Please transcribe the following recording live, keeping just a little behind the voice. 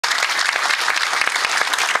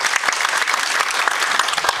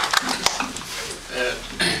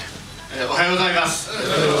ざいます。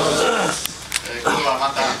今日はま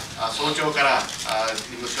た早朝から事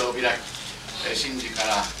務所を開き、神事か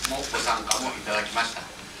らもご参加もいただきました。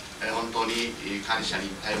本当に感謝に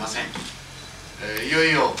堪えません。いよ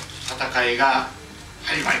いよ戦いが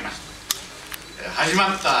始まりました。始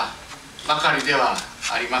まったばかりでは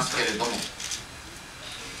ありますけれども、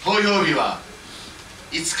投票日は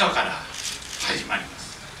5日から始まりま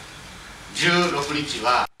す。16日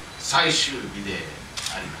は最終日で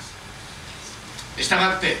あります。した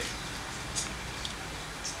がって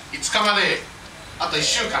5日まであと1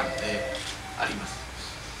週間であります。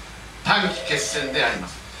短期決戦でありま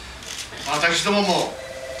す。私どもも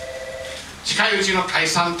近いうちの解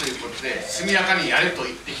散ということで速やかにやれと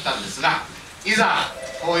言ってきたんですが、いざ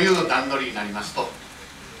こういう段取りになりますと、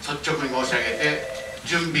率直に申し上げて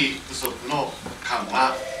準備不足の感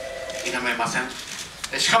は否めませ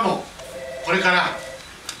ん。しかもこれから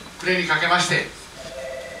暮れにかけまして、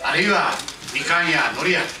あるいはみかんや海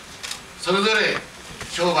苔やそれぞれ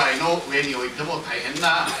商売の上においても大変な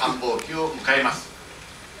繁忙期を迎えます。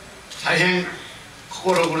大変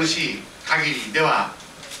心苦しい限りでは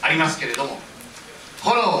ありますけれども、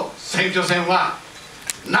この選挙戦は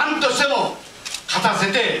何としても勝た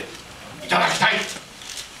せていただきたい。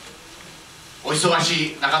お忙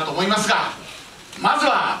しい中と思いますが、まず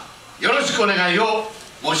はよろしくお願いを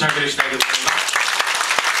申し上げる次第でございます。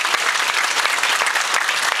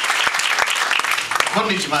今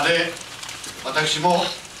日まで私も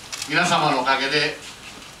皆様のおかげで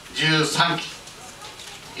13期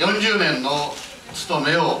40年の務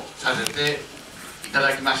めをさせていた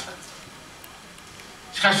だきました。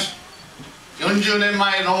しかし40年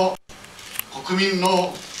前の国民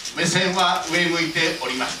の目線は上向いてお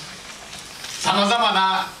りました。さまざま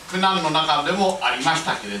な苦難の中でもありまし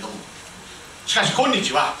たけれども、しかし今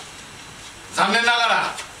日は残念なが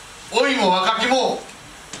ら老いも若きも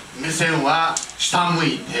目線は下向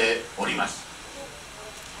いております。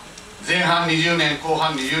前半20年後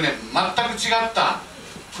半20年、全く違った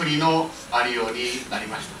国のありようになり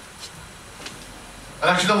ました。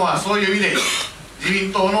私どもはそういう意味で自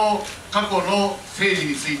民党の過去の政治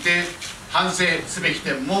について反省すべき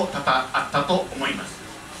点も多々あったと思います。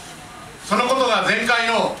そのことが前回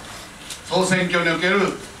の総選挙におけ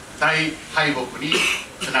る大敗北に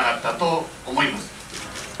つながったと思います。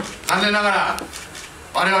残念ながら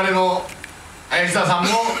我々の林田さんも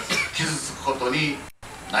傷つくことに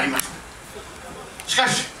なりました。しか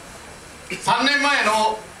し3年前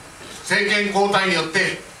の政権交代によっ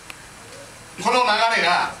てこの流れ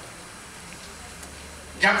が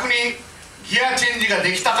逆にギアチェンジが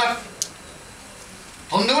できたか、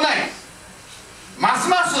とんでもない、ます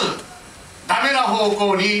ますダメな方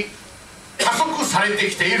向に加速されて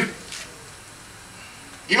きている。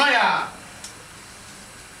今や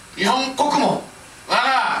日本国も我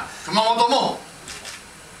が熊本も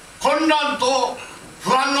混乱と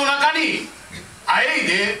不安の中にあえい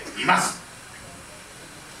でいます。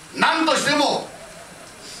何としても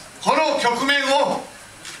この局面を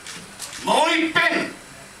もう一遍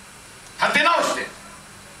立て直して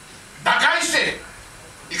打開して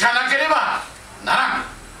いかなければならん、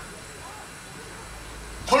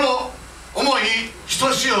この思いひ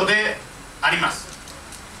としおであります。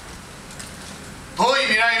遠い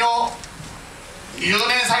未来の10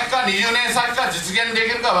年先か20年先か実現でき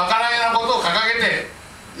るかわからないようなことを掲げて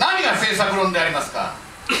何が政策論でありますか。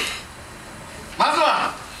まず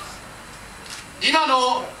は今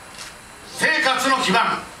の生活の基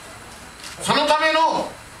盤、そのため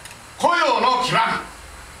の雇用の基盤、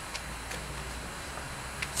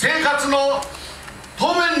生活の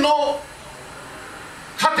当面の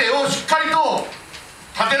糧をしっかりと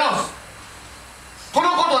立て直す、この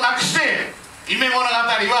ことなくして夢物語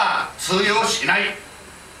は通用しない。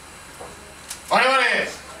我々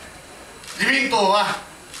自民党は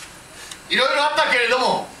いろいろあったけれど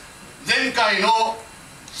も、前回の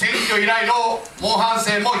選挙以来の猛反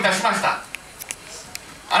省もいたしました。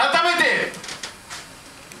改めて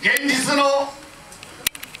現実の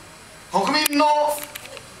国民の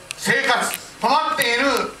生活、止まってい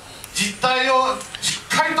る実態をし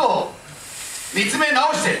っかりと見つめ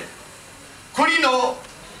直して、国の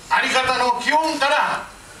在り方の基本から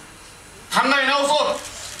考え直そう。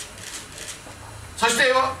そし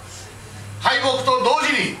て敗北と同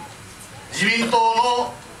時に自民党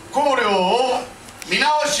の綱領を見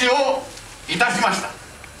直しをいたしました。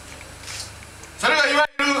それがいわ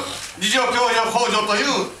ゆる自助共助公助という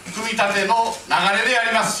組み立ての流れであ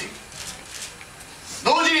りますし、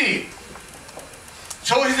同時に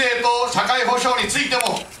消費税と社会保障について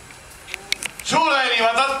も将来に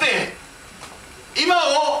わたって今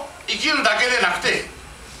を生きるだけでなくて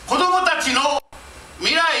子どもたちの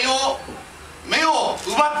未来を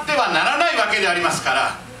奪ってはならないわけでありますか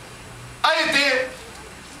ら、あえ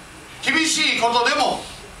て厳しいことでも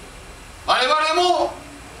我々も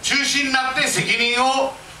中心になって責任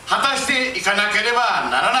を果たしていかなければ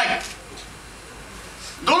ならない。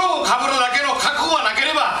泥をかぶるだけの覚悟がなけ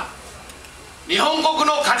れば日本国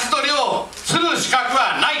の舵取りをする資格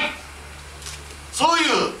はない、そうい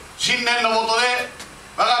う信念のもとで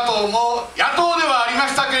我が党も野党ではありま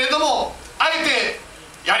したけれども、あえて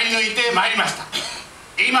やり抜いてまいりました。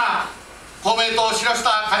今公明党を知らせ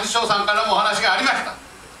た幹事長さんからもお話がありました。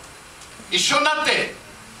一緒になって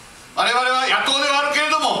我々は野党ではあるけれ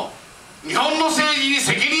ども日本の政治に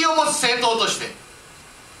責任を持つ政党として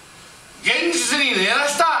現実に根ざ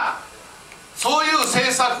したそういう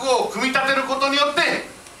政策を組み立てることによって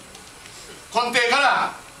根底か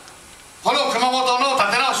らこの熊本の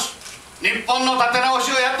立て直し、日本の立て直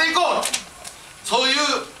しをやっていこう、そういう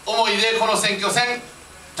思いでこの選挙戦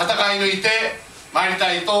戦い抜いてまいり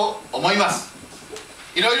たいと思います。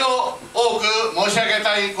いろいろ多く申し上げ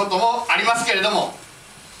たいこともありますけれども、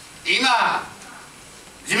今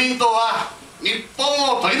自民党は日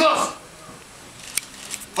本を取り戻す、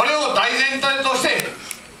これを大前提として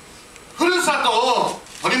ふるさとを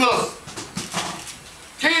取り戻す、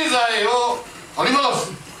経済を取り戻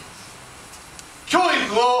す、教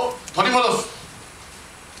育を取り戻す、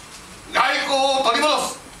外交を取り戻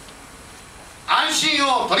す、安心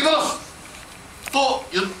を取り戻すと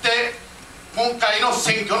言って今回の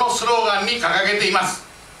選挙のスローガンに掲げています。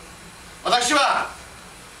私は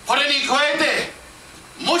これに加え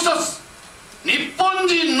てもう一つ、日本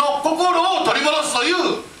人の心を取り戻すという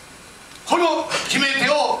この決め手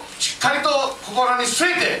をしっかりと心に据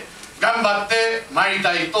えて頑張ってまいり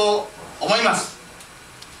たいと思います。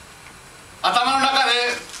頭の中で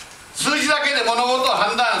数字だけで物事を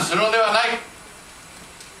判断するのではない。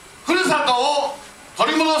ふるさとを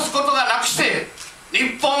取り戻すことがなくして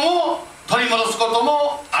日本を取り戻すこと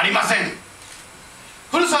もありません。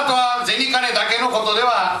ふるさとは銭金だけのことで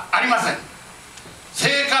はありません。生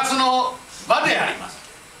活の場であります。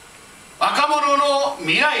若者の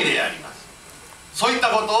未来であります。そういった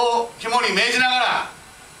ことを肝に銘じながら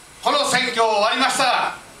この選挙終わりました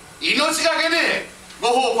ら命がけでご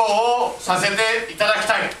奉公をさせていただき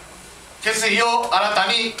たい決意を新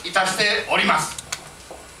たにいたしております。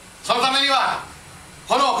そのためには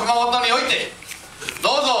この熊本においてど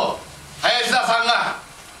うぞ林田さんが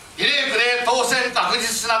比例区で当選確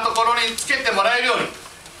実なところにつけてもらえるように、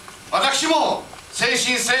私も誠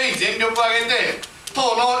心誠意全力を挙げて党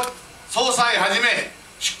の総裁はじめ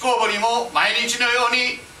執行部にも毎日のよう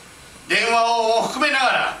に電話を含めなが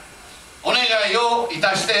らお願いをい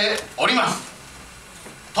たしております。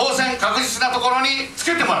当選確実なところにつ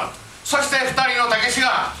けてもらう、そして2人のたけし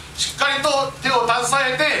がしっかりと手を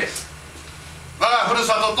携えて我がふる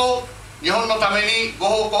さとと日本のためにご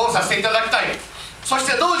奉公をさせていただきたい。そし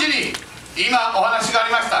て同時に今お話があ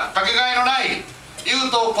りましたかけがえのない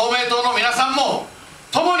与党公明党の皆さんも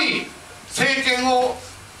共に政権を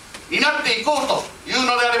担っていこうという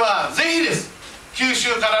のであれば、ぜひです、九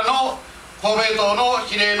州からの公明党の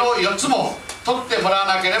比例の4つも取ってもら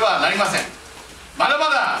わなければなりません。まだま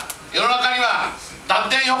だ世の中には脱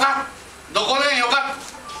点よかどこでよか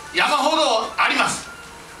山ほどあります。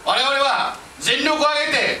我々は全力を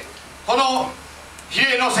挙げてこの比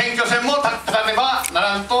例の選挙戦も立たねばな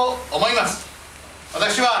らんと思います。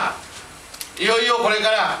私はいよいよこれ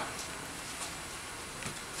から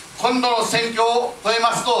今度の選挙を超え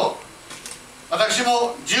ますと私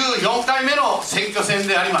も14回目の選挙戦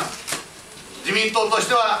であります。自民党とし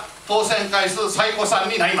ては当選回数最古参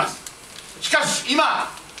になります。しかし今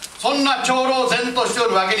そんな長老然としてお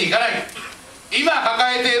るわけにいかない。今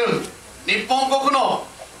抱えている日本国の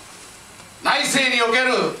内政におけ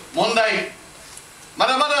る問題、ま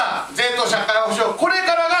だまだ税と社会保障、これ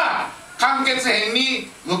からが完結編に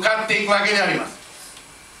向かっていくわけであります。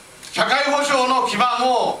社会保障の基盤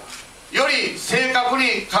をより正確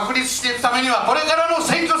に確立していくためにはこれからの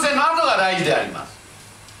選挙戦の後が大事であります。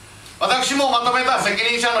私もまとめた責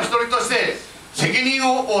任者の一人として責任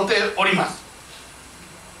を負っております。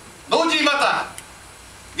同時にまた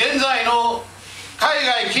現在の海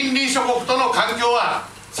外近隣諸国との環境は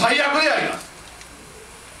最悪であります。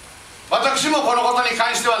私もこのことに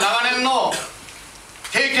関しては長年の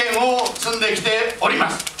経験を積んできておりま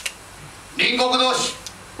す。隣国同士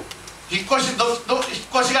引っ越し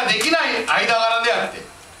ができない間柄であって、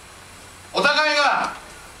お互いが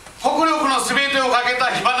国力の全てをかけた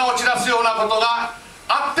火花を散らすようなことが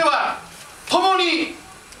あっては共に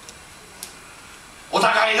お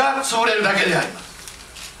互いが潰れるだけであります。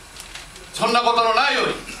そんなことのないよう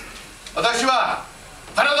に私は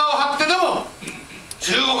体を張ってでも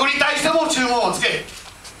中国に対しても注文をつけ、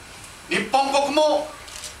日本国も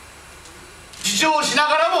自重しな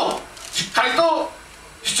がらもしっかりと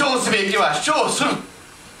主張すべきは主張する、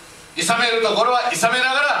いさめるところはいさめ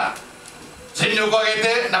ながら全力を挙げ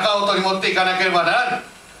て仲を取り持っていかなければなら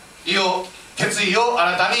ぬ決意を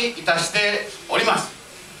新たにいたしております。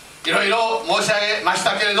いろいろ申し上げまし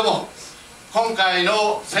たけれども、今回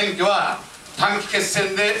の選挙は短期決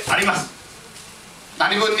戦であります。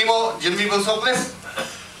何分にも準備不足です。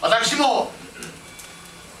私も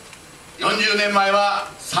40年前は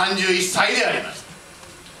31歳でありまし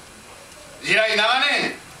た。地雷長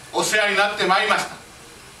年お世話になってまいりました。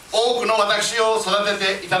多くの私を育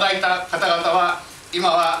てていただいた方々は今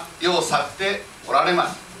は世を去っておられ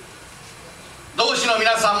ます。同志の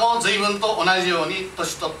皆さんも随分と同じように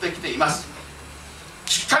年取ってきています。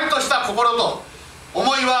しっかりとした心と思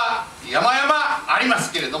いは山々ありま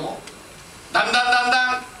すけれども、だんだ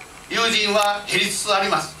ん友人は減りつつあり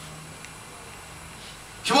ます。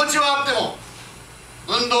気持ちはあっても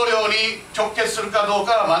運動量に直結するかどう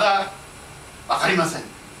かはまだ分かりません。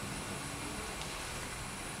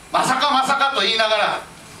まさかと言いながら、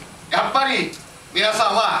やっぱり皆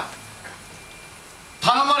さんは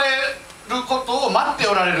頼まれることを待って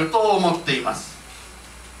おられると思っています。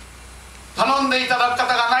頼んでいただく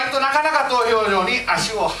方がないとなかなか投票所に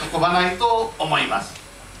足を運ばないと思います。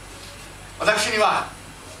私には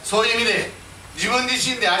そういう意味で自分自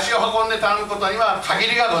身で足を運んで頼むことには限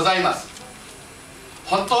りがございます。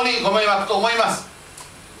本当にご迷惑と思います。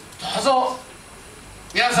どうぞ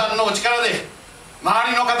皆さんのお力で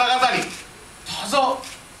周りの方々にどうぞ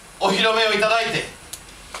お披露目をいただいて、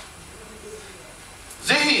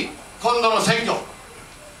ぜひ今度の選挙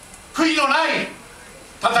悔いのない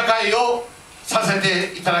戦いをさせ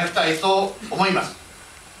ていただきたいと思います。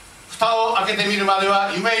蓋を開けてみるまでは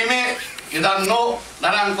油断の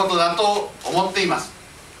ならんことだと思っています。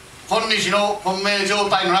今日の混迷状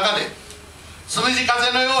態の中でつむじ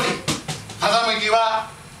風のように風向きは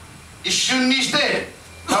一瞬にして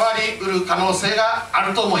変わりうる可能性があ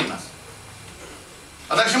ると思います。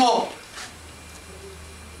私も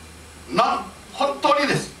本当に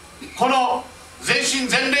です、この全身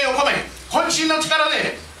全霊を込め渾身の力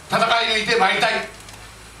で戦い抜いてまいりたい。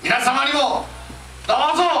皆様にもど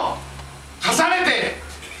うぞ重ね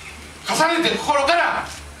て心から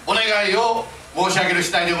お願いを申し上げる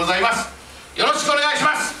次第でございます。よろしくお願いし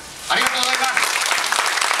ます。ありがとうございます。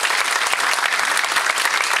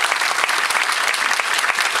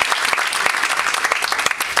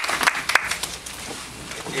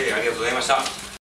ありがとうございました。